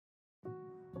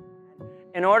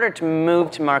In order to move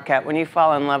to Marquette, when you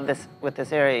fall in love with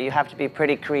this area, you have to be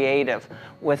pretty creative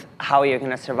with how you're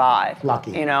going to survive.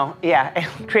 Lucky. You know, yeah,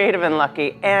 creative and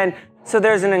lucky. And so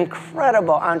there's an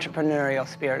incredible entrepreneurial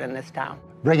spirit in this town.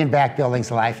 Bringing back buildings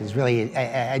to life is really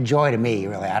a joy to me,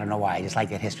 really. I don't know why, I just like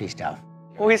that history stuff.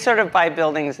 We sort of buy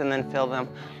buildings and then fill them.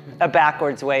 A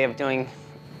backwards way of doing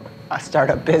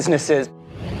startup businesses.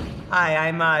 Hi,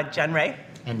 I'm Jen Ray.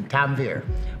 And Tom Vear.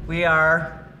 We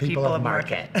are people of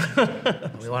Marquette.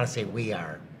 We want to say we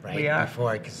are, right? We are.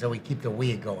 Before, so we keep the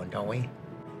we going, don't we?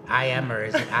 I am, or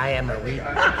is it I am, or we?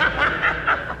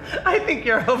 I think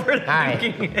you're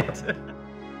overthinking it.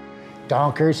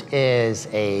 Donckers is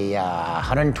a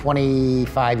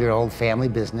 125-year-old family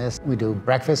business. We do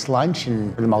breakfast, lunch,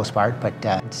 and for the most part, but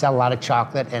sell a lot of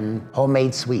chocolate and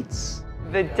homemade sweets.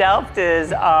 The Delft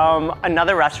is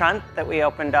another restaurant that we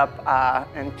opened up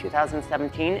in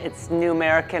 2017. It's a new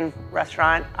American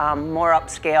restaurant, more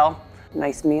upscale,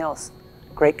 nice meals,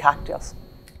 great cocktails.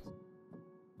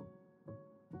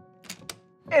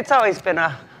 It's always been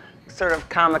a sort of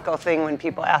comical thing when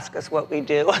people ask us what we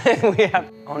do. We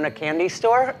own a candy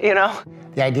store, you know?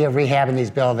 The idea of rehabbing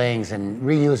these buildings and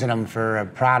reusing them for a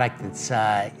product that's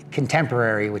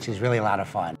contemporary, which is really a lot of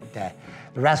fun.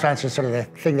 The restaurants are sort of the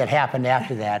thing that happened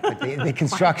after that, but the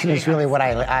construction is really what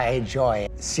I enjoy.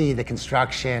 See the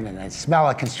construction and I smell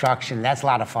the construction, that's a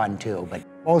lot of fun too. But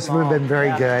most of them have been very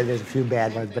good. There's a few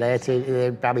bad ones, but I'd say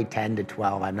they're probably 10 to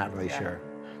 12, I'm not really sure.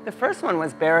 The first one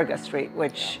was Barriga Street,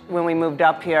 which when we moved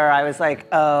up here, I was like,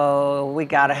 oh, we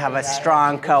gotta have a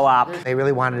strong co-op. They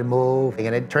really wanted to move,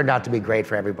 and it turned out to be great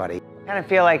for everybody. I kind of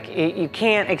feel like you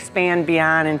can't expand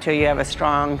beyond until you have a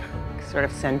strong sort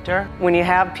of center. When you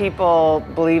have people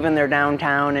believe in their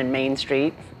downtown and Main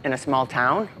Street in a small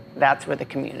town, that's where the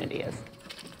community is.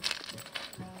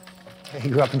 He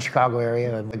grew up in the Chicago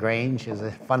area. LaGrange is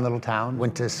a fun little town.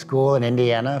 Went to school in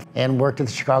Indiana and worked at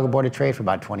the Chicago Board of Trade for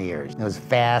about 20 years. It was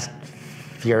fast,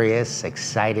 furious,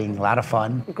 exciting, a lot of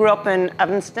fun. Grew up in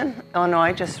Evanston,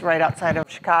 Illinois, just right outside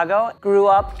of Chicago. Grew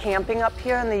up camping up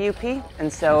here in the UP,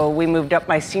 and so we moved up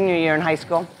my senior year in high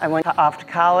school. I went off to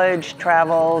college,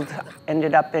 traveled,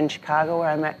 ended up in Chicago where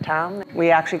I met Tom.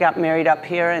 We actually got married up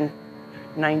here in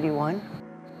 '91.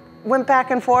 Went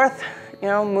back and forth. You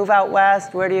know, move out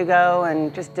west, where do you go?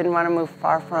 And just didn't want to move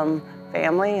far from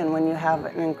family. And when you have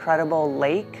an incredible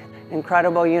lake,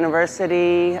 incredible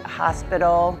university,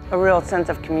 hospital, a real sense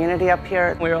of community up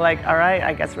here, we were like, all right,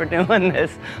 I guess we're doing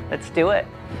this. Let's do it.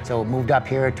 So moved up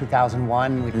here in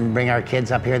 2001. We didn't bring our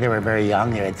kids up here. They were very young.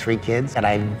 They had 3 kids. And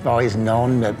I've always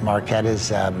known that Marquette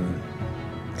is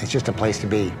it's just a place to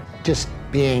be. Just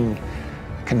being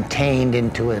contained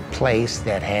into a place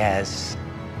that has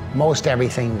most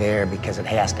everything there because it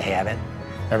has to have it.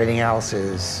 Everything else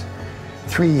is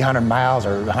 300 miles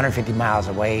or 150 miles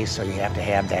away, so you have to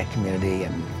have that community,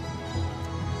 and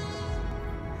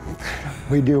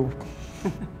we do.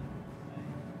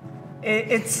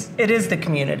 It is the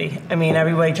community. I mean,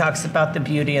 everybody talks about the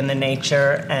beauty and the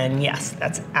nature, and yes,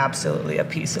 that's absolutely a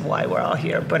piece of why we're all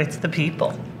here, but it's the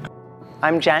people.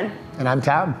 I'm Jen. And I'm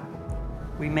Tom.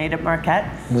 We made it Marquette.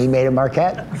 We made it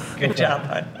Marquette. Good job,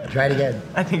 hon. Try it again.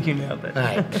 I think you nailed it. All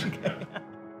right.